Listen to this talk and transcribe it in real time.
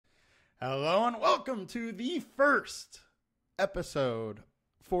Hello and welcome to the first episode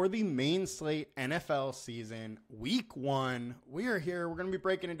for the main slate NFL season, week 1. We are here. We're going to be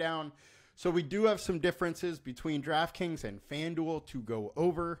breaking it down. So we do have some differences between DraftKings and FanDuel to go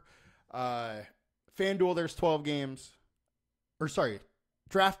over. FanDuel, there's 12 games.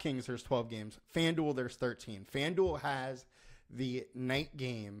 DraftKings, there's 12 games. FanDuel, there's 13. FanDuel has the night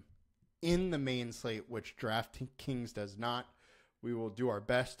game in the main slate, which DraftKings does not. We will do our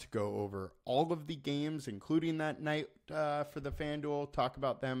best to go over all of the games, including that night for the FanDuel, talk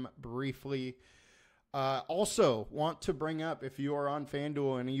about them briefly. Also, want to bring up, if you are on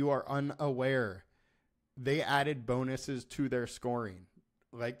FanDuel and you are unaware, they added bonuses to their scoring,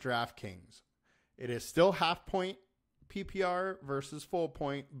 like DraftKings. It is still half point PPR versus full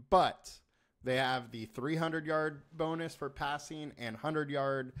point, but they have the 300-yard bonus for passing and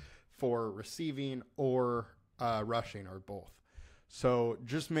 100-yard for receiving or rushing, or both. So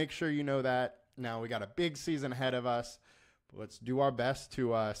just make sure you know that. Now we got a big season ahead of us. Let's do our best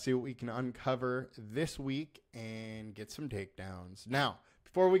to see what we can uncover this week and get some takedowns. Now,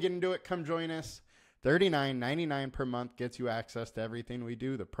 before we get into it, come join us. $39.99 per month gets you access to everything we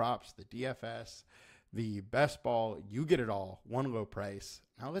do, the props, the DFS, the best ball. You get it all, one low price.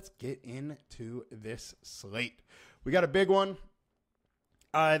 Now let's get into this slate. We got a big one.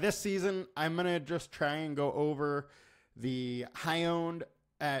 This season, I'm going to just try and go over the high owned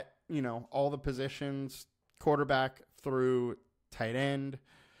at, all the positions, quarterback through tight end.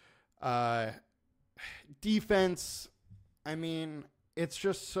 Defense, it's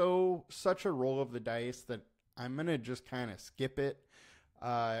just such a roll of the dice that I'm going to just kind of skip it.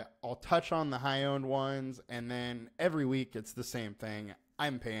 I'll touch on the high owned ones, and then every week it's the same thing.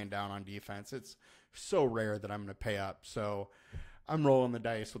 I'm paying down on defense. It's so rare that I'm going to pay up. So I'm rolling the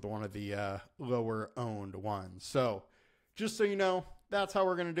dice with one of the lower owned ones. So just so you know, that's how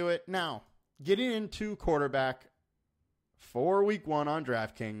we're going to do it. Now, getting into quarterback for week 1 on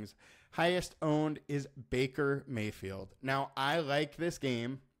DraftKings, highest owned is Baker Mayfield. Now, I like this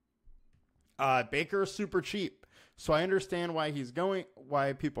game. Baker is super cheap, so I understand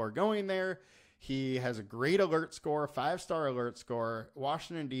why people are going there. He has a great alert score, 5-star alert score.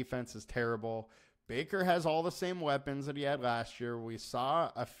 Washington defense is terrible. Baker has all the same weapons that he had last year. We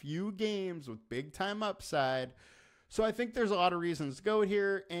saw a few games with big time upside. So I think there's a lot of reasons to go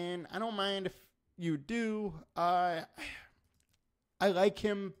here, and I don't mind if you do. I like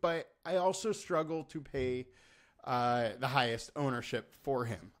him, but I also struggle to pay the highest ownership for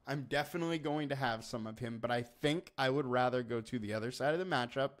him. I'm definitely going to have some of him, but I think I would rather go to the other side of the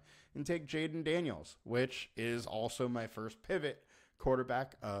matchup and take Jaden Daniels, which is also my first pivot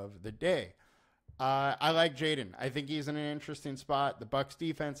quarterback of the day. I like Jaden. I think he's in an interesting spot. The Bucs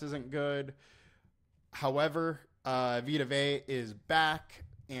defense isn't good. However, Vita Vea is back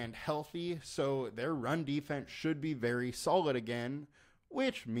and healthy, so their run defense should be very solid again,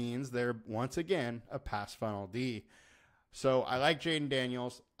 which means they're once again a pass funnel D. So I like Jaden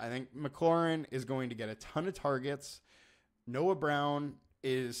Daniels. I think McLaurin is going to get a ton of targets. Noah Brown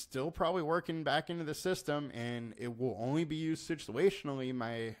is still probably working back into the system, and it will only be used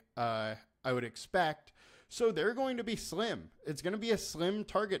situationally, I would expect. So they're going to be slim. It's going to be a slim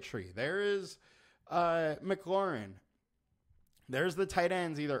target tree. There is McLaurin. There's the tight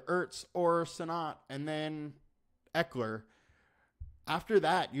ends, either Ertz or Sanat, and then Eckler. After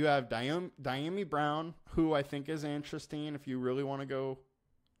that, you have Diami Brown, who I think is interesting if you really want to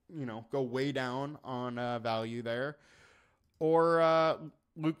go way down on value there. Or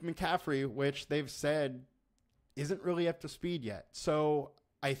Luke McCaffrey, which they've said isn't really up to speed yet. So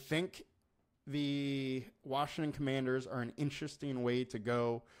I think the Washington Commanders are an interesting way to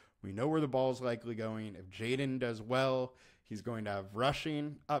go. We know where the ball is likely going. If Jaden does well, he's going to have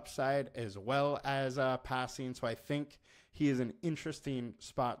rushing upside as well as passing. So I think he is an interesting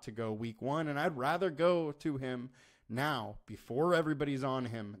spot to go week 1. And I'd rather go to him now before everybody's on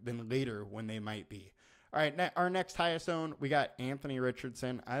him than later when they might be. All right, our next highest owned, we got Anthony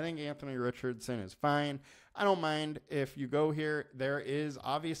Richardson. I think Anthony Richardson is fine. I don't mind if you go here. There is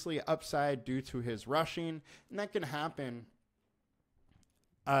obviously upside due to his rushing, and that can happen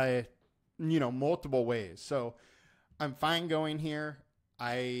multiple ways. So I'm fine going here.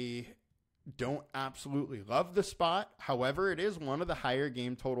 I don't absolutely love the spot. However, it is one of the higher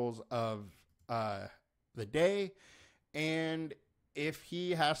game totals of the day. And if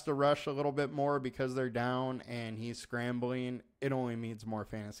he has to rush a little bit more because they're down and he's scrambling, it only means more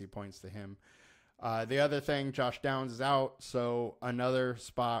fantasy points to him. The other thing, Josh Downs is out. So another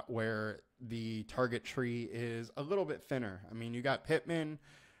spot where the target tree is a little bit thinner. I mean, you got Pittman,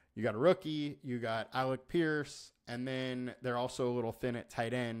 You got a rookie, you got Alec Pierce, and then they're also a little thin at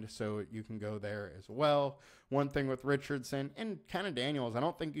tight end, so you can go there as well. One thing with Richardson and kind of Daniels, I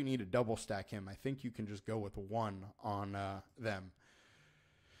don't think you need to double stack him. I think you can just go with one on them.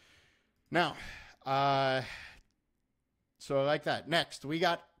 Now, so I like that. Next, we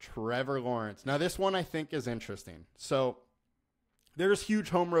got Trevor Lawrence. Now, this one I think is interesting. So there's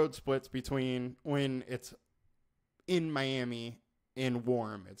huge home road splits between when it's in Miami and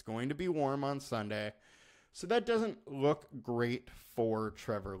warm. It's going to be warm on Sunday. So that doesn't look great for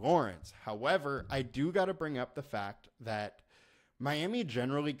Trevor Lawrence. However, I do got to bring up the fact that Miami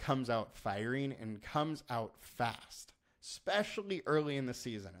generally comes out firing and comes out fast, especially early in the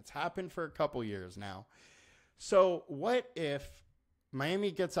season. It's happened for a couple years now. So what if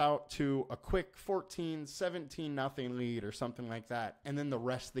Miami gets out to a quick 14, 17 nothing lead or something like that, and then the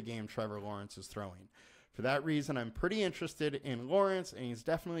rest of the game Trevor Lawrence is throwing? For that reason, I'm pretty interested in Lawrence, and he's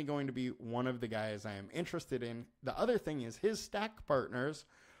definitely going to be one of the guys I am interested in. The other thing is his stack partners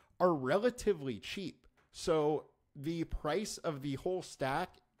are relatively cheap. So the price of the whole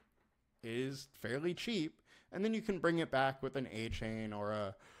stack is fairly cheap, and then you can bring it back with an A-Chain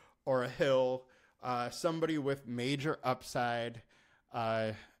or a Hill, somebody with major upside,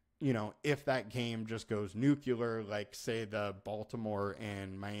 if that game just goes nuclear, like, say, the Baltimore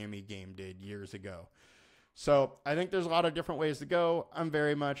and Miami game did years ago. So I think there's a lot of different ways to go. I'm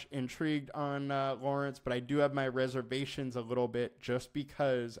very much intrigued on Lawrence, but I do have my reservations a little bit just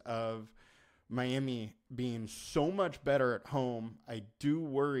because of Miami being so much better at home. I do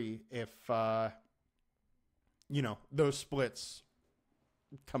worry if, those splits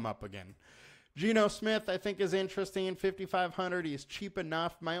come up again. Geno Smith, I think, is interesting. 5,500. He's cheap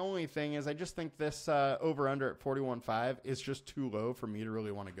enough. My only thing is I just think this over-under at 41.5 is just too low for me to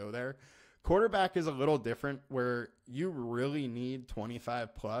really want to go there. Quarterback is a little different where you really need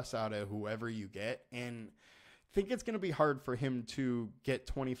 25 plus out of whoever you get. And I think it's going to be hard for him to get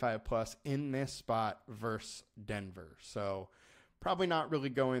 25 plus in this spot versus Denver. So probably not really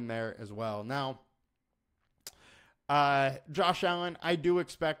going there as well. Now, Josh Allen, I do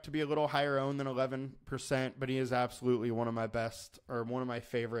expect to be a little higher owned than 11%, but he is absolutely one of my best or one of my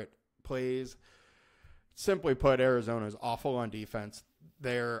favorite plays. Simply put, Arizona is awful on defense.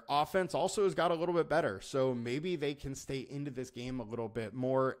 Their offense also has got a little bit better, so maybe they can stay into this game a little bit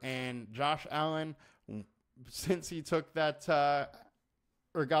more. And Josh Allen, since he took that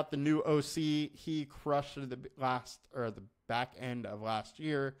or got the new OC, he crushed the back end of last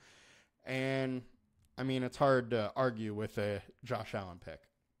year. And I mean, it's hard to argue with a Josh Allen pick.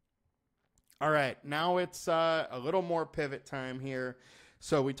 All right, now it's a little more pivot time here.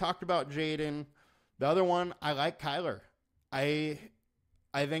 So we talked about Jaden. The other one, I like Kyler.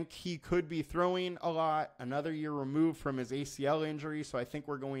 I think he could be throwing a lot, another year removed from his ACL injury, so I think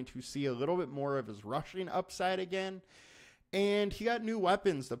we're going to see a little bit more of his rushing upside again. And he got new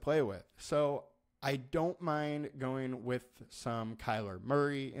weapons to play with. So I don't mind going with some Kyler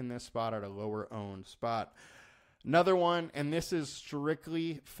Murray in this spot at a lower owned spot. Another one, and this is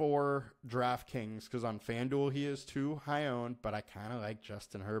strictly for DraftKings, because on FanDuel he is too high owned, but I kind of like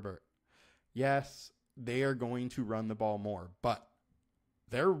Justin Herbert. Yes, they are going to run the ball more, but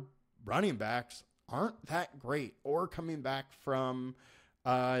their running backs aren't that great or coming back from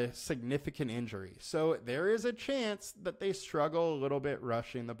significant injury. So there is a chance that they struggle a little bit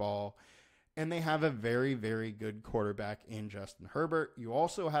rushing the ball, and they have a very, very good quarterback in Justin Herbert. You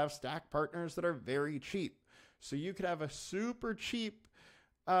also have stack partners that are very cheap. So you could have a super cheap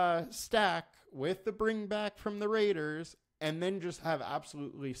stack with the bring back from the Raiders and then just have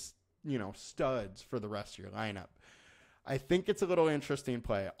absolutely, studs for the rest of your lineup. I think it's a little interesting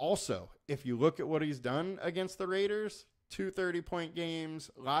play. Also, if you look at what he's done against the Raiders, 2 30-point games,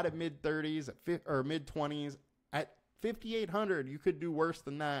 a lot of mid-30s or mid-20s. At 5,800, you could do worse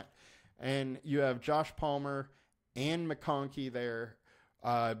than that. And you have Josh Palmer and McConkey there,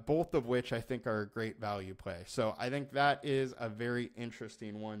 both of which I think are a great value play. So I think that is a very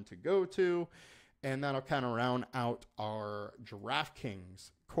interesting one to go to. And that'll kind of round out our DraftKings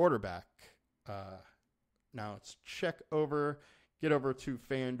quarterback. Now let's get over to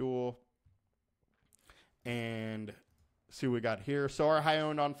FanDuel and see what we got here. So our high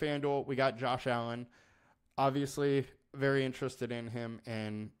owned on FanDuel, we got Josh Allen. Obviously, very interested in him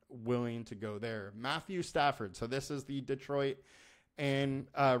and willing to go there. Matthew Stafford. So this is the Detroit and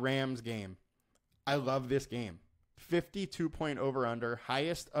Rams game. I love this game. 52-point over-under,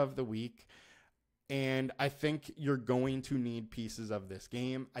 highest of the week. And I think you're going to need pieces of this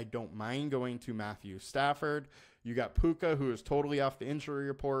game. I don't mind going to Matthew Stafford. You got Puka, who is totally off the injury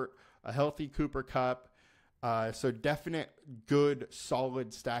report, a healthy Cooper Kupp. So definite, good,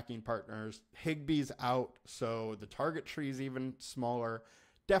 solid stacking partners. Higbee's out, so the target tree is even smaller.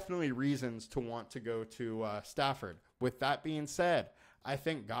 Definitely reasons to want to go to Stafford. With that being said, I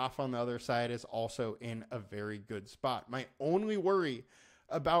think Goff on the other side is also in a very good spot. My only worry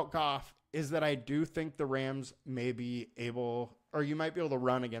about Goff is that I do think the Rams may be able, or you might be able to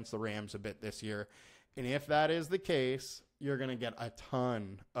run against the Rams a bit this year. And if that is the case, you're going to get a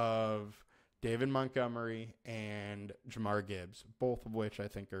ton of David Montgomery and Jamar Gibbs, both of which I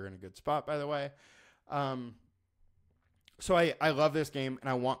think are in a good spot, by the way. So I love this game, and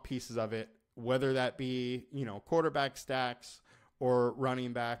I want pieces of it, whether that be, quarterback stacks or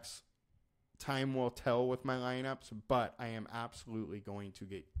running backs. Time will tell with my lineups, but I am absolutely going to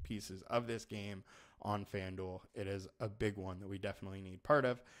get pieces of this game on FanDuel. It is a big one that we definitely need part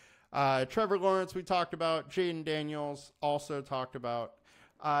of. Trevor Lawrence, we talked about. Jaden Daniels, also talked about.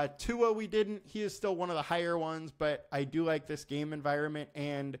 Tua, we didn't. He is still one of the higher ones, but I do like this game environment,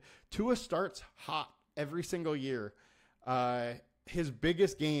 and Tua starts hot every single year. His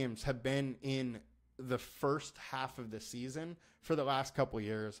biggest games have been in the first half of the season for the last couple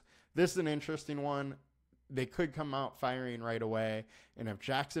years. This is an interesting one. They could come out firing right away, and if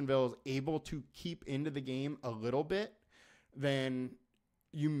Jacksonville is able to keep into the game a little bit, then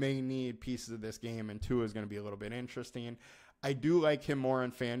you may need pieces of this game, and Tua is going to be a little bit interesting. I do like him more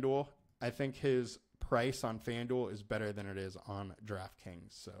on FanDuel. I think his price on FanDuel is better than it is on DraftKings.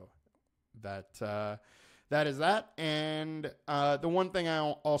 So that is that. And the one thing I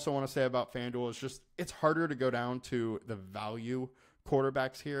also want to say about FanDuel is just it's harder to go down to the value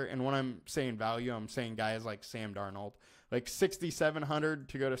quarterbacks here. And when I'm saying value, I'm saying guys like Sam Darnold. Like $6,700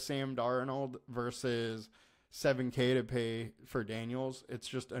 to go to Sam Darnold versus $7K to pay for Daniels. It's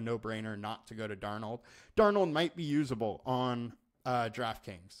just a no-brainer not to go to Darnold. Darnold might be usable on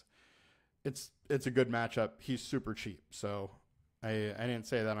DraftKings. It's a good matchup. He's super cheap. So I didn't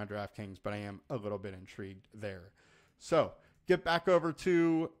say that on DraftKings, but I am a little bit intrigued there. So get back over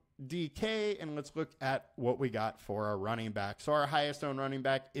to DK, and let's look at what we got for our running back. So our highest owned running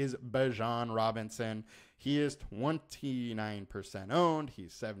back is Bijan Robinson. He is 29% owned.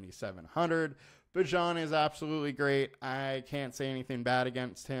 He's 7,700. Bijan is absolutely great. I can't say anything bad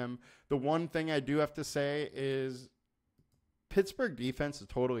against him. The one thing I do have to say is Pittsburgh defense is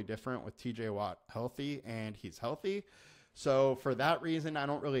totally different with TJ Watt healthy, and he's healthy. So for that reason, I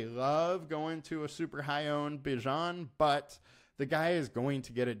don't really love going to a super high-owned Bijan, but the guy is going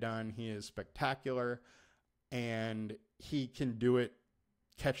to get it done. He is spectacular, and he can do it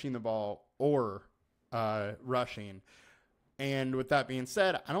catching the ball or rushing. And with that being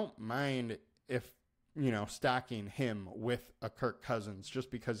said, I don't mind if, stacking him with a Kirk Cousins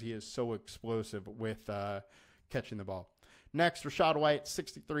just because he is so explosive with catching the ball. Next, Rachaad White,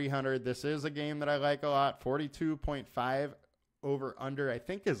 6,300. This is a game that I like a lot. 42.5 over under, I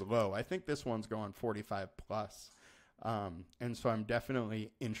think, is low. I think this one's going 45 plus. And so I'm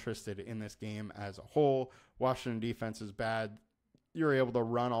definitely interested in this game as a whole. Washington defense is bad. You were able to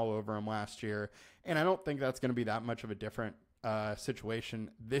run all over them last year. And I don't think that's going to be that much of a different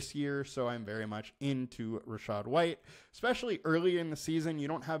situation this year. So I'm very much into Rachaad White, especially early in the season. You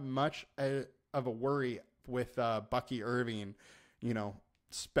don't have much of a worry with Bucky Irving,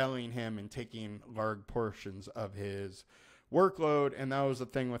 spelling him and taking large portions of his workload. And that was the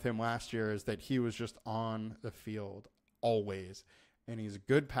thing with him last year, is that he was just on the field always. And he's a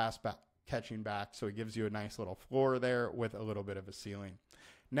good pass catching back. So he gives you a nice little floor there with a little bit of a ceiling.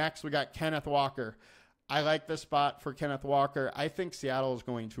 Next, we got Kenneth Walker. I like the spot for Kenneth Walker. I think Seattle is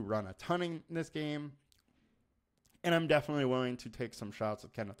going to run a ton in this game, and I'm definitely willing to take some shots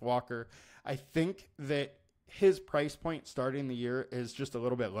at Kenneth Walker. I think that his price point starting the year is just a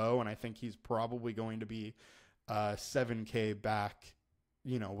little bit low, and I think he's probably going to be $7K back,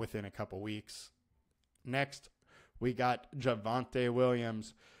 within a couple weeks. Next, we got Javonte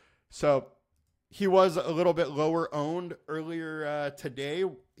Williams. So he was a little bit lower owned earlier today.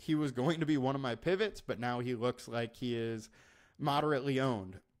 He was going to be one of my pivots, but now he looks like he is moderately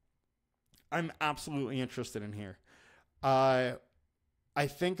owned. I'm absolutely interested in here. I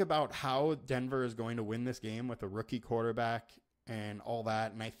think about how Denver is going to win this game with a rookie quarterback and all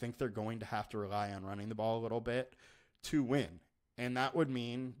that, and I think they're going to have to rely on running the ball a little bit to win. And that would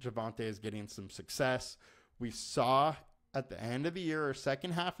mean Javonte is getting some success. We saw at the end of the year or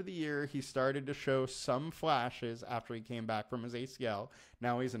second half of the year, he started to show some flashes after he came back from his ACL.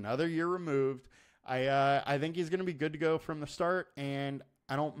 Now he's another year removed. I think he's going to be good to go from the start, and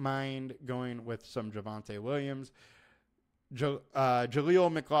I don't mind going with some Javonte Williams.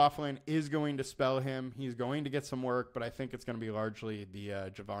 Jaleel McLaughlin is going to spell him. He's going to get some work, but I think it's going to be largely the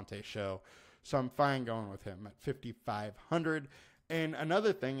Javonte show. So I'm fine going with him at 5,500. And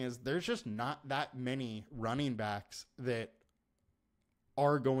another thing is there's just not that many running backs that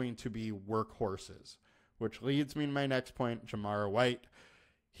are going to be workhorses, which leads me to my next point, Jamar White.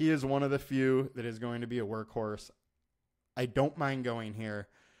 He is one of the few that is going to be a workhorse. I don't mind going here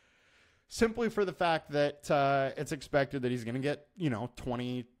simply for the fact that it's expected that he's going to get,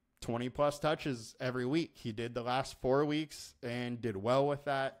 20 plus touches every week. He did the last 4 weeks and did well with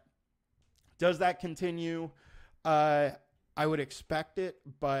that. Does that continue? I would expect it,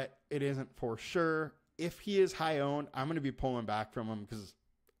 but it isn't for sure. If he is high owned, I'm going to be pulling back from him because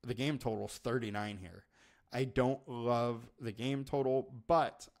the game total is 39 here. I don't love the game total,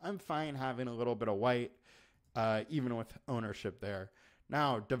 but I'm fine having a little bit of White, even with ownership there.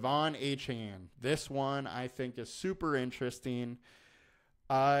 Now, Devon Achane. This one I think is super interesting.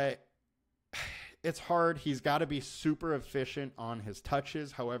 It's hard. He's got to be super efficient on his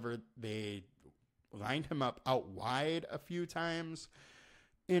touches. However, they lined him up out wide a few times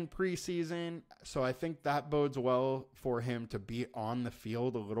in preseason. So I think that bodes well for him to be on the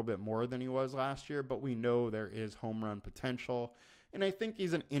field a little bit more than he was last year, but we know there is home run potential. And I think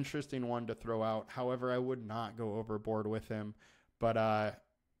he's an interesting one to throw out. However, I would not go overboard with him, but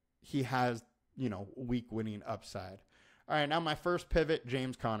he has, week winning upside. All right. Now my first pivot,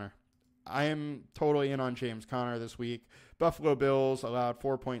 James Conner. I am totally in on James Conner this week. Buffalo Bills allowed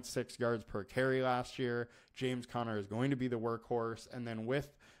 4.6 yards per carry last year. James Conner is going to be the workhorse. And then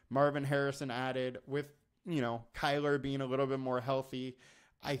with Marvin Harrison added, with, Kyler being a little bit more healthy,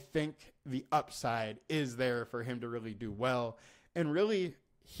 I think the upside is there for him to really do well. And really,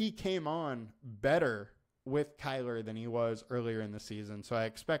 he came on better with Kyler than he was earlier in the season. So I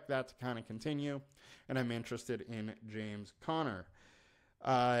expect that to kind of continue. And I'm interested in James Conner.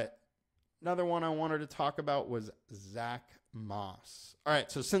 Another one I wanted to talk about was Zach Moss. All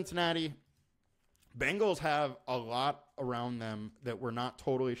right, so Cincinnati Bengals have a lot around them that we're not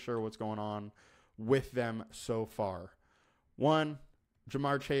totally sure what's going on with them so far. One,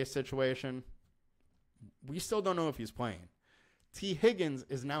 Jamar Chase situation. We still don't know if he's playing. T. Higgins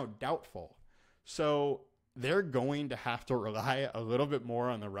is now doubtful. So they're going to have to rely a little bit more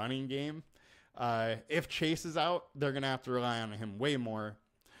on the running game. If Chase is out, they're going to have to rely on him way more,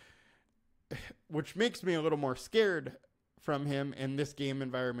 which makes me a little more scared from him in this game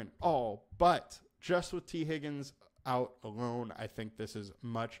environment but just with T. Higgins out alone, I think this is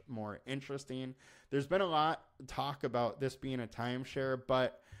much more interesting. There's been a lot of talk about this being a timeshare,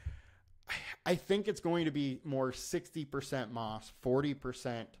 but I think it's going to be more 60% Moss,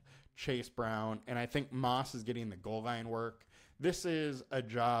 40% Chase Brown, and I think Moss is getting the goal line work. This is a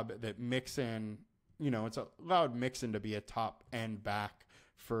job that Mixon, it's allowed Mixon to be a top end back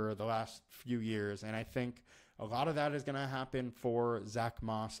for the last few years. And I think a lot of that is going to happen for Zach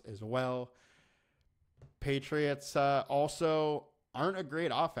Moss as well. Patriots also aren't a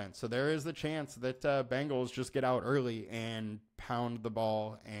great offense. So there is the chance that Bengals just get out early and pound the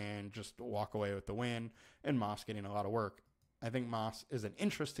ball and just walk away with the win, and Moss getting a lot of work. I think Moss is an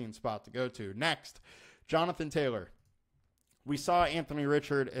interesting spot to go to. Next, Jonathan Taylor. We saw Anthony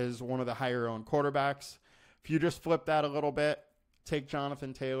Richard as one of the higher owned quarterbacks. If you just flip that a little bit, take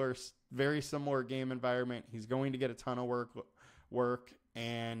Jonathan Taylor, very similar game environment. He's going to get a ton of work,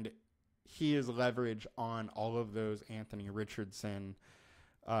 and he is leverage on all of those Anthony Richardson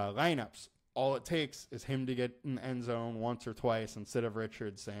lineups. All it takes is him to get in the end zone once or twice instead of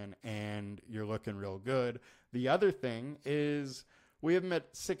Richardson, and you're looking real good. The other thing is we have him at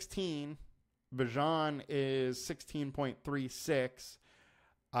 16. Bijan is 16.36.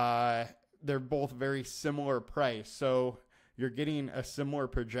 They're both very similar price. So you're getting a similar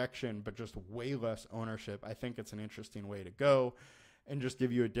projection, but just way less ownership. I think it's an interesting way to go and just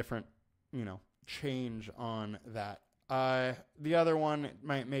give you a different, change on that. The other one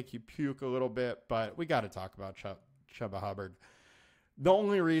might make you puke a little bit, but we got to talk about Chuba Hubbard. The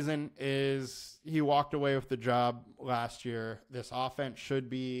only reason is he walked away with the job last year. This offense should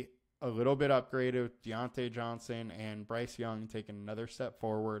be a little bit upgraded with Deontay Johnson and Bryce Young taking another step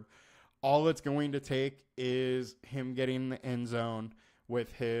forward. All it's going to take is him getting in the end zone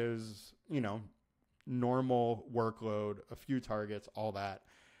with his, normal workload, a few targets, all that.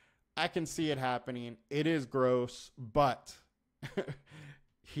 I can see it happening. It is gross, but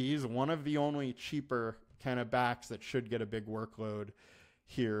he's one of the only cheaper kind of backs that should get a big workload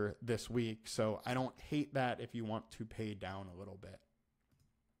here this week. So I don't hate that if you want to pay down a little bit.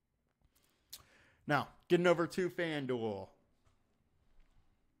 Now, getting over to FanDuel.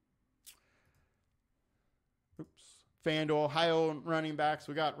 FanDuel, high-owned running backs.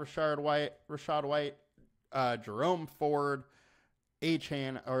 We got Rashad White, Jerome Ford.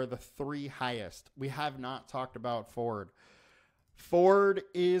 Achane are the three highest. We have not talked about Ford. Ford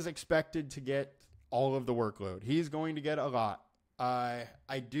is expected to get all of the workload. He's going to get a lot. I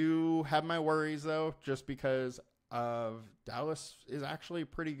do have my worries, though, just because of Dallas is actually a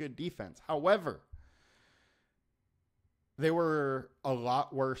pretty good defense. However, they were a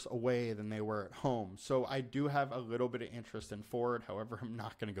lot worse away than they were at home. So I do have a little bit of interest in Ford. However, I'm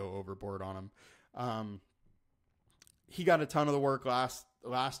not going to go overboard on him. He got a ton of the work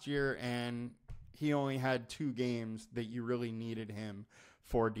last year, and he only had 2 games that you really needed him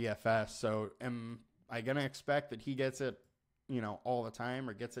for DFS. So am I going to expect that he gets it, all the time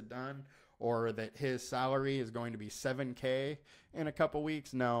or gets it done, or that his salary is going to be $7,000 in a couple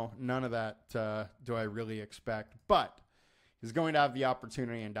weeks? No, none of that do I really expect. But he's going to have the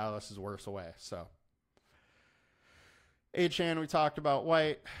opportunity, and Dallas is worse away. So Achane, we talked about.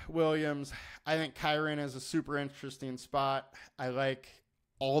 White, Williams. I think Kyren is a super interesting spot. I like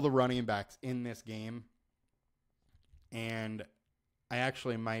all the running backs in this game, and I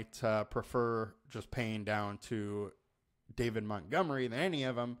actually might prefer just paying down to David Montgomery than any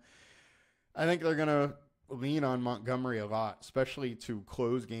of them. I think they're going to lean on Montgomery a lot, especially to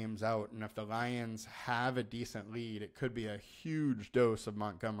close games out. And if the Lions have a decent lead, it could be a huge dose of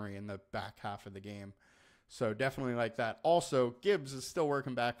Montgomery in the back half of the game. So definitely like that. Also, Gibbs is still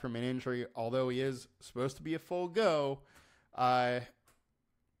working back from an injury, although he is supposed to be a full go.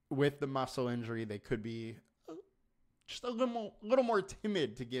 With the muscle injury, they could be just a little more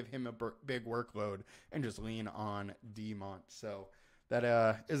timid to give him a big workload and just lean on D-Mont. So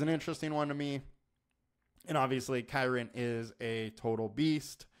that is an interesting one to me. And obviously, Kyren is a total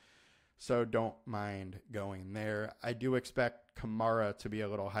beast, so don't mind going there. I do expect Kamara to be a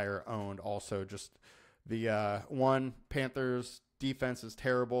little higher owned. Also, just the one, Panthers defense is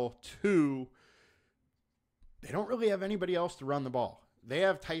terrible. 2, they don't really have anybody else to run the ball. They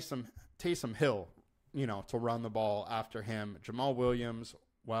have Taysom Hill, to run the ball after him. Jamal Williams,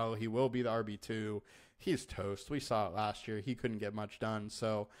 while he will be the RB2, he's toast. We saw it last year. He couldn't get much done.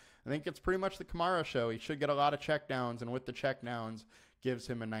 So I think it's pretty much the Kamara show. He should get a lot of checkdowns, and with the checkdowns, gives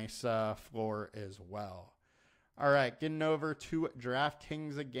him a nice floor as well. All right, getting over to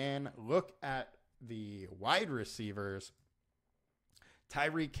DraftKings again. Look at the wide receivers.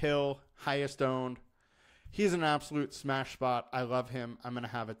 Tyreek Hill, highest owned. He's an absolute smash spot. I love him. I'm going to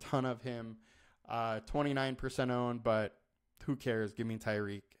have a ton of him. 29% owned, but who cares? Give me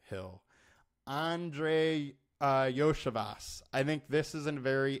Tyreek Hill. Andre Yoshivas. I think this is a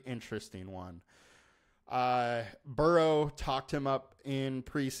very interesting one. Burrow talked him up in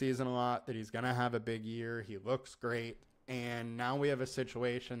preseason a lot that he's going to have a big year. He looks great. And now we have a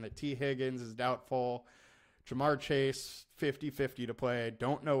situation that T. Higgins is doubtful. Jamar Chase, 50-50 to play.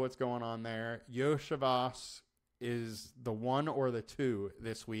 Don't know what's going on there. Yoshivas is the 1 or the 2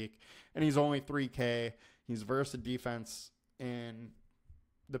 this week, and he's only $3,000. He's versus a defense in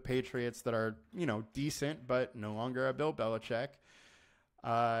the Patriots that are, decent, but no longer a Bill Belichick.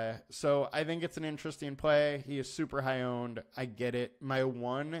 So I think it's an interesting play. He is super high owned. I get it. My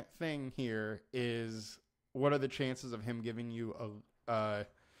one thing here is, what are the chances of him giving you a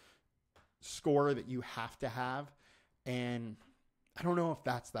score that you have to have? And I don't know if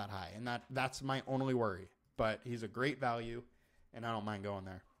that's that high, and that's my only worry. But he's a great value, and I don't mind going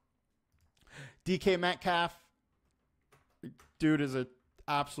there. DK Metcalf, dude is an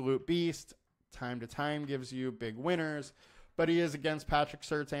absolute beast. Time to time gives you big winners, but he is against Patrick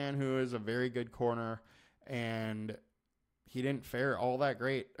Surtain, who is a very good corner, and he didn't fare all that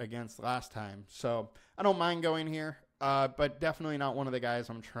great against last time. So I don't mind going here, but definitely not one of the guys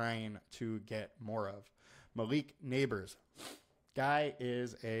I'm trying to get more of. Malik Neighbors. Guy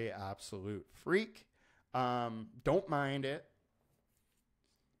is a absolute freak. Don't mind it.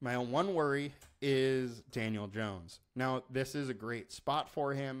 My one worry is Daniel Jones. Now, this is a great spot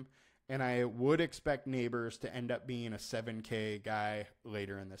for him, and I would expect Neighbors to end up being a $7,000 guy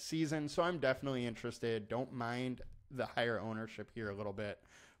later in the season, so I'm definitely interested. Don't mind the higher ownership here a little bit.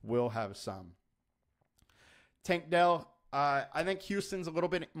 Will have some. Tank Dell, I think Houston's a little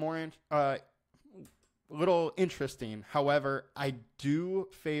bit more little interesting. However, I do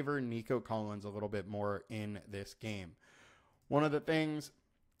favor Nico Collins a little bit more in this game. One of the things,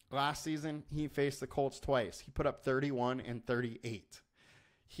 last season, he faced the Colts twice. He put up 31 and 38.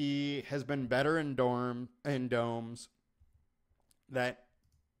 He has been better in domes. That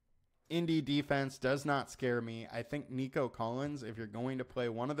Indy defense does not scare me. I think Nico Collins, if you're going to play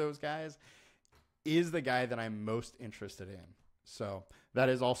one of those guys, is the guy that I'm most interested in. So that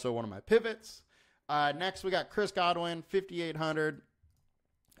is also one of my pivots. Next, we got Chris Godwin, 5,800.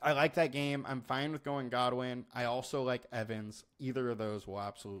 I like that game. I'm fine with going Godwin. I also like Evans. Either of those will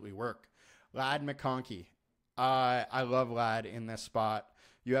absolutely work. Ladd McConkey. I love Ladd in this spot.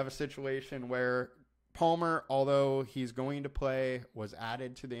 You have a situation where Palmer, although he's going to play, was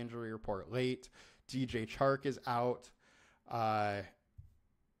added to the injury report late. DJ Chark is out.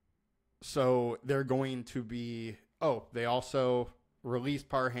 So they're going to be... Oh, they also released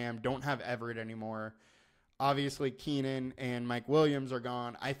Parham. Don't have Everett anymore. Obviously, Keenan and Mike Williams are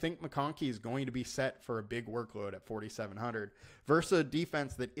gone. I think McConkey is going to be set for a big workload at 4,700 versus a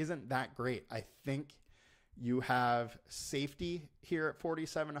defense that isn't that great. I think you have safety here at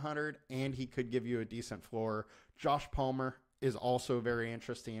 4,700, and he could give you a decent floor. Josh Palmer is also very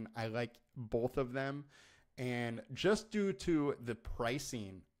interesting. I like both of them. And just due to the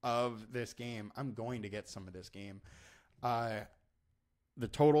pricing of this game, I'm going to get some of this game. The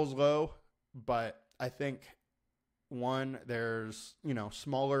total's low, but I think, one, there's,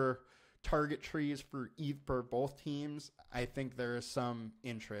 smaller target trees for both teams. I think there is some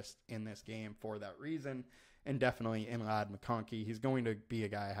interest in this game for that reason, and definitely in Ladd McConkey. He's going to be a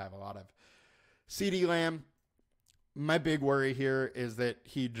guy I have a lot of. CeeDee Lamb, my big worry here is that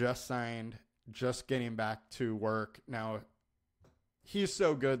he just signed, just getting back to work. Now, he's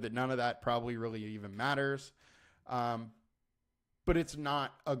so good that none of that probably really even matters. But it's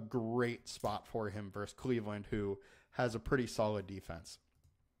not a great spot for him versus Cleveland, who has a pretty solid defense.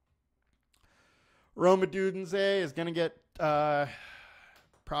 Roma Dudinze is going to get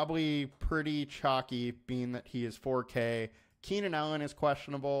probably pretty chalky, being that he is 4K. Keenan Allen is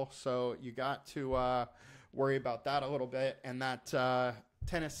questionable, so you got to worry about that a little bit. And that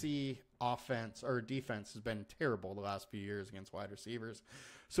Tennessee offense or defense has been terrible the last few years against wide receivers.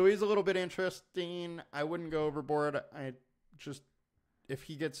 So he's a little bit interesting. I wouldn't go overboard. If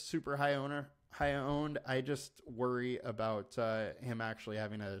he gets super high owned, I just worry about him actually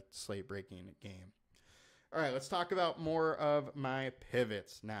having a slate breaking game. All right, let's talk about more of my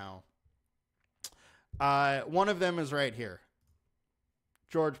pivots now. One of them is right here.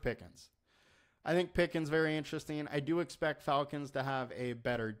 George Pickens. I think Pickens very interesting. I do expect Falcons to have a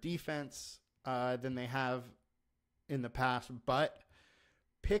better defense than they have in the past, but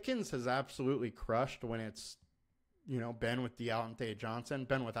Pickens has absolutely crushed when it's been without Deontay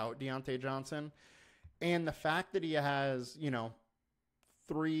Johnson. And the fact that he has,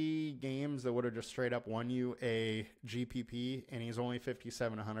 3 games that would have just straight up won you a GPP and he's only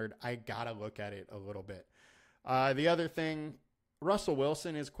 5,700, I got to look at it a little bit. The other thing, Russell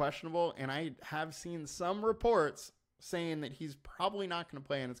Wilson is questionable, and I have seen some reports saying that he's probably not going to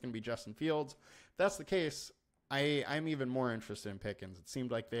play and it's going to be Justin Fields. If that's the case, I'm even more interested in Pickens. It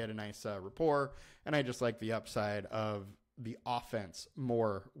seemed like they had a nice rapport, and I just like the upside of the offense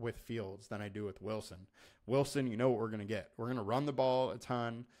more with Fields than I do with Wilson. Wilson, you know what we're going to get. We're going to run the ball a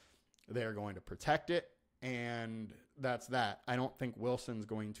ton. They're going to protect it, and that's that. I don't think Wilson's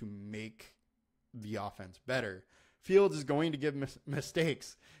going to make the offense better. Fields is going to give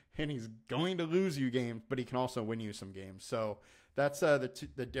mistakes, and he's going to lose you games, but he can also win you some games. So that's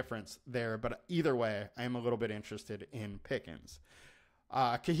the difference there. But either way, I'm a little bit interested in Pickens.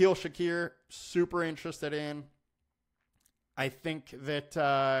 Kahil Shakir, super interested in. I think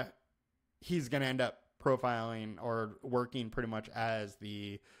that he's going to end up profiling or working pretty much as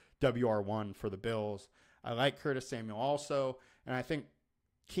the WR1 for the Bills. I like Curtis Samuel also, and I think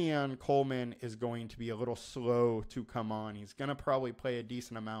Keon Coleman is going to be a little slow to come on. He's going to probably play a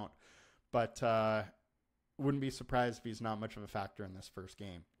decent amount, but wouldn't be surprised if he's not much of a factor in this first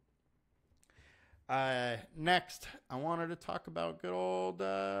game. Next, I wanted to talk about good old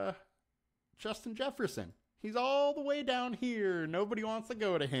Justin Jefferson. He's all the way down here. Nobody wants to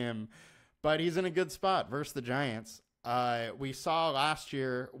go to him, but he's in a good spot versus the Giants. We saw last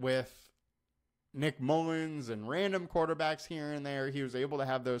year with Nick Mullins and random quarterbacks here and there, he was able to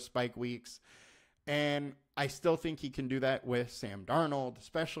have those spike weeks. And I still think he can do that with Sam Darnold,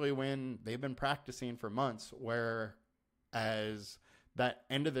 especially when they've been practicing for months, whereas that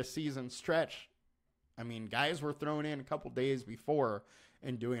end of the season stretch, I mean, guys were thrown in a couple days before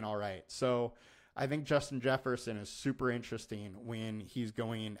and doing all right. So I think Justin Jefferson is super interesting when he's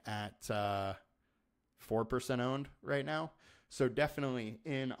going at 4% owned right now. So definitely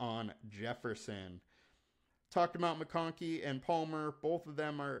in on Jefferson. Talked about McConkey and Palmer. Both of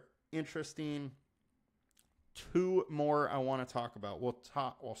them are interesting. 2 more I want to talk about. We'll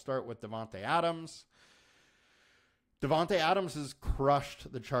start with Davante Adams. Davante Adams has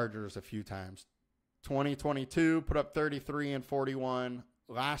crushed the Chargers a few times. 2022 put up 33 and 41.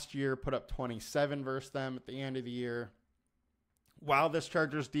 Last year put up 27 versus them at the end of the year. while this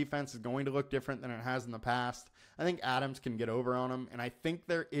Chargers defense is going to look different than it has in the past, I think Adams can get over on him. And I think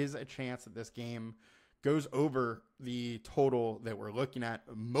there is a chance that this game goes over the total that we're looking at.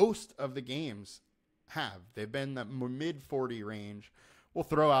 Most of the games have. They've been the mid 40 range. We'll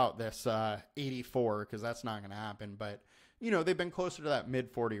throw out this 84 because that's not going to happen. But, you know, they've been closer to that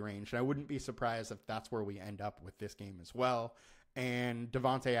mid 40 range. And I wouldn't be surprised if that's where we end up with this game as well. And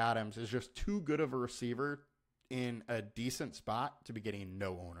Davante Adams is just too good of a receiver in a decent spot to be getting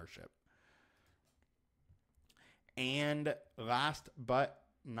no ownership. And last but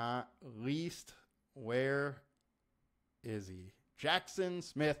not least, where is he? Jackson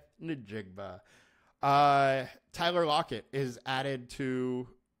Smith-Njigba. Tyler Lockett is added to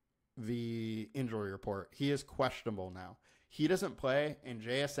the injury report. He is questionable now. He doesn't play, and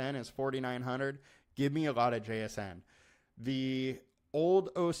JSN is 4,900. Give me a lot of JSN. The old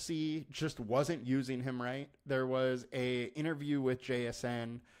OC just wasn't using him right. There was a interview with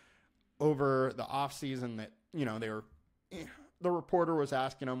JSN over the offseason that, you know, the reporter was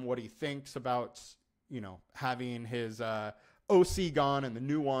asking him what he thinks about, you know, having his OC gone and the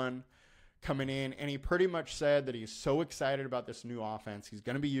new one coming in. And he pretty much said that he's so excited about this new offense. He's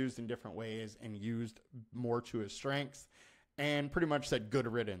going to be used in different ways and used more to his strengths, and pretty much said good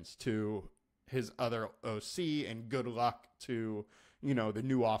riddance to his other OC and good luck to, you know, the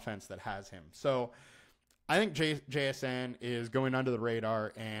new offense that has him. So I think JSN is going under the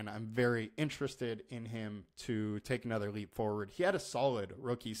radar, and I'm very interested in him to take another leap forward. He had a solid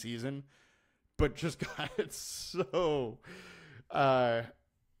rookie season, but just got so,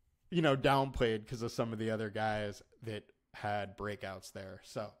 you know, downplayed because of some of the other guys that had breakouts there.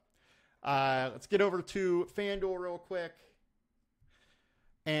 So let's get over to FanDuel real quick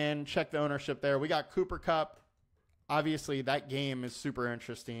and check the ownership there. We got Cooper Kupp. Obviously, that game is super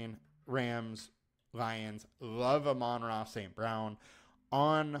interesting. Rams, Lions. Love Amon-Ra St. Brown.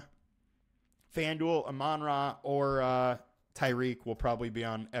 On FanDuel, Amon-Ra or Tyreek will probably be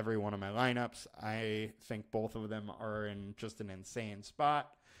on every one of my lineups. I think both of them are in just an insane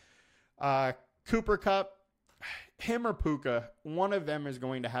spot. Cooper Kupp, him or Puka, one of them is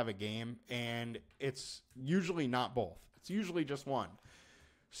going to have a game, and it's usually not both. It's usually just one.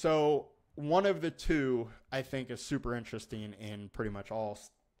 So one of the two, I think, is super interesting in pretty much all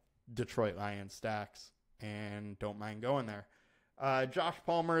Detroit Lions stacks, and don't mind going there. Josh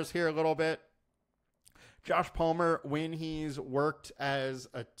Palmer is here a little bit. Josh Palmer, when he's worked as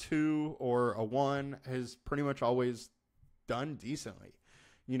a 2 or a 1, has pretty much always done decently.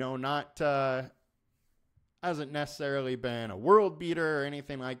 You know, not hasn't necessarily been a world beater or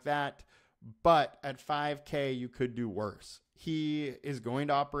anything like that, but at 5K, you could do worse. He is going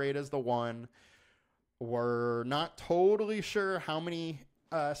to operate as the 1. We're not totally sure how many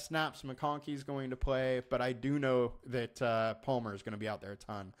snaps McConkey's going to play, but I do know that Palmer is going to be out there a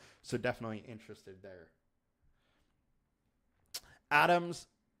ton, so definitely interested there. Adams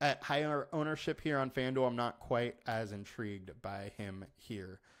at higher ownership here on FanDuel. I'm not quite as intrigued by him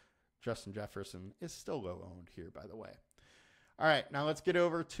here. Justin Jefferson is still low owned here, by the way. All right, now let's get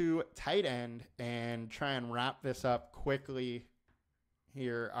over to tight end and try and wrap this up quickly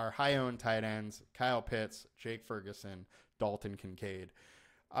here. Our high-owned tight ends, Kyle Pitts, Jake Ferguson, Dalton Kincaid.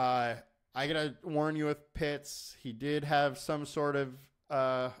 I got to warn you with Pitts, he did have some sort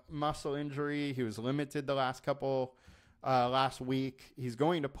of muscle injury. He was limited the last week. He's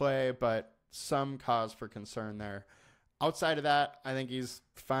going to play, but some cause for concern there. Outside of that, I think he's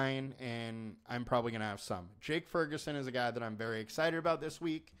fine, and I'm probably going to have some. Jake Ferguson is a guy that I'm very excited about this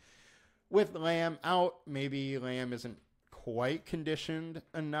week. With Lamb out, maybe Lamb isn't quite conditioned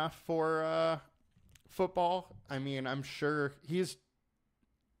enough for football. I mean, I'm sure he's,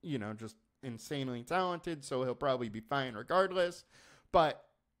 you know, just insanely talented, so he'll probably be fine regardless. But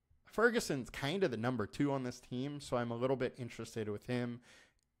Ferguson's kind of the number 2 on this team, so I'm a little bit interested with him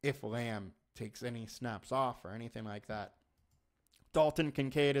if Lamb takes any snaps off or anything like that. Dalton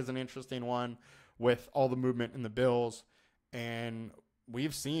Kincaid is an interesting one with all the movement in the Bills, and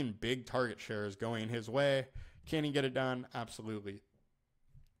we've seen big target shares going his way. Can he get it done? Absolutely.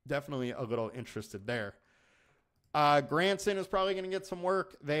 Definitely a little interested there. Granson is probably going to get some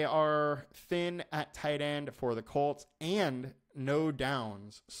work. They are thin at tight end for the Colts and no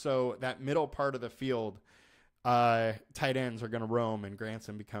downs, so that middle part of the field, tight ends are going to roam, and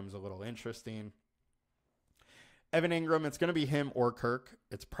Granson becomes a little interesting. Evan Ingram, it's going to be him or Kirk.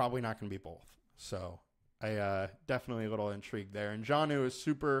 It's probably not going to be both. So I definitely a little intrigued there. And Jonnu is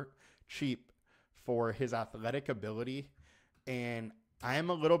super cheap for his athletic ability, and I'm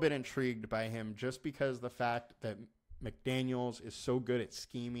a little bit intrigued by him just because the fact that McDaniels is so good at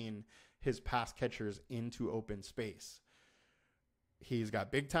scheming his pass catchers into open space. He's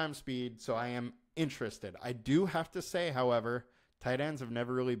got big time speed, so I am interested. I do have to say, however, tight ends have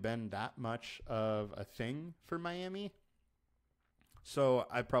never really been that much of a thing for Miami. So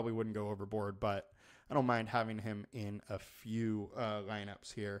I probably wouldn't go overboard, but I don't mind having him in a few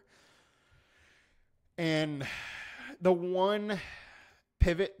lineups here. And the one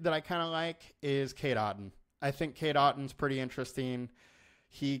pivot that I kind of like is Cade Otton. I think Cade Otton's pretty interesting.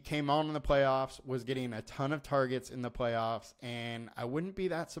 He came on in the playoffs, was getting a ton of targets in the playoffs, and I wouldn't be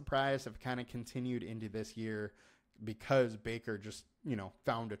that surprised if it kind of continued into this year because Baker just,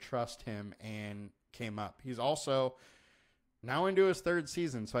 found to trust him and came up. He's also now into his third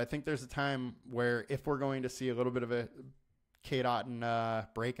season, so I think there's a time where if we're going to see a little bit of a Cade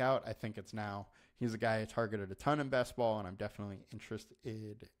Otton breakout, I think it's now. He's a guy I targeted a ton in best ball, and I'm definitely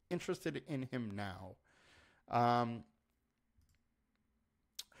interested in him now.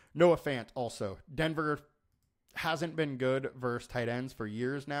 Noah Fant also. Denver hasn't been good versus tight ends for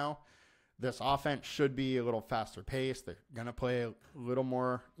years now. This offense should be a little faster paced. They're going to play a little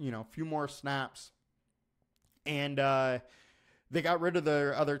more, a few more snaps. And they got rid of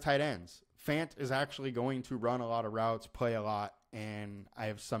their other tight ends. Fant is actually going to run a lot of routes, play a lot, and I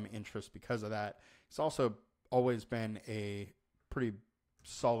have some interest because of that. He's also always been a pretty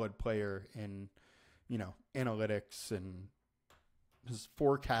solid player in, analytics, and is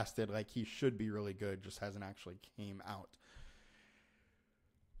forecasted like he should be really good, just hasn't actually came out.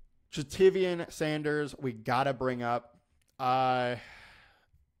 Ja'Tavion Sanders, we got to bring up.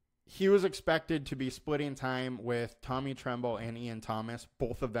 He was expected to be splitting time with Tommy Tremble and Ian Thomas.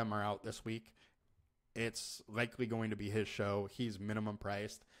 Both of them are out this week. It's likely going to be his show. He's minimum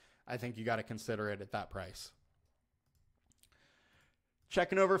priced. I think you got to consider it at that price.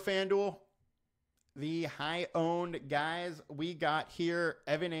 Checking over FanDuel. The high-owned guys we got here,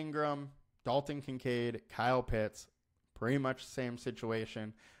 Evan Ingram, Dalton Kincaid, Kyle Pitts. Pretty much the same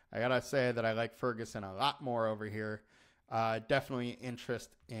situation. I got to say that I like Ferguson a lot more over here. Definitely interest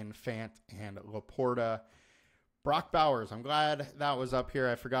in Fant and Laporta. Brock Bowers, I'm glad that was up here.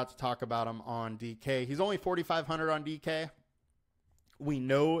 I forgot to talk about him on DK. He's only 4,500 on DK. We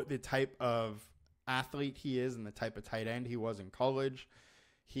know the type of athlete he is and the type of tight end he was in college.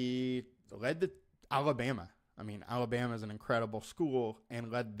 He led the Alabama. I mean, Alabama is an incredible school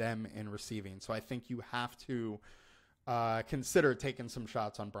and led them in receiving. So I think you have to consider taking some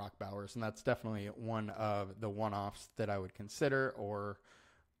shots on Brock Bowers, and that's definitely one of the one-offs that I would consider or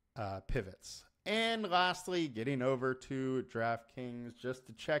pivots. And lastly, getting over to DraftKings just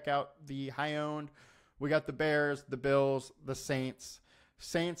to check out the high-owned. We got the Bears, the Bills, the Saints.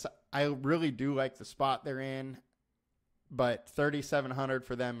 Saints, I really do like the spot they're in, but $3,700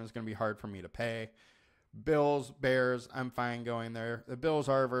 for them is going to be hard for me to pay. Bills, Bears, I'm fine going there. The Bills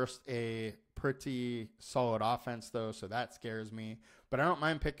are versus a pretty solid offense, though, so that scares me. But I don't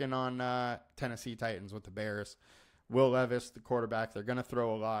mind picking on Tennessee Titans with the Bears. Will Levis, the quarterback, they're going to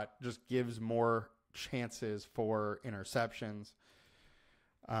throw a lot. Just gives more chances for interceptions.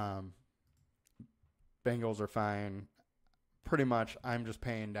 Bengals are fine. Pretty much, I'm just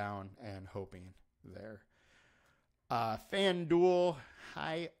paying down and hoping there. FanDuel,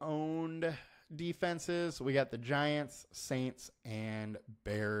 high-owned defenses. We got the Giants, Saints, and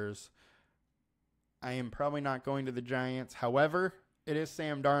Bears. I am probably not going to the Giants. However, it is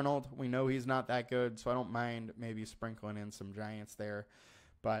Sam Darnold. We know he's not that good, so I don't mind maybe sprinkling in some Giants there.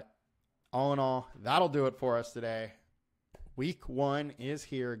 But all in all, that'll do it for us today. Week 1 is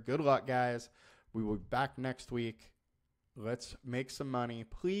here. Good luck, guys. We will be back next week. Let's make some money.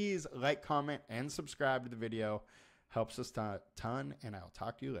 Please like, comment, and subscribe to the video. Helps us a ton, and I'll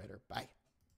talk to you later. Bye.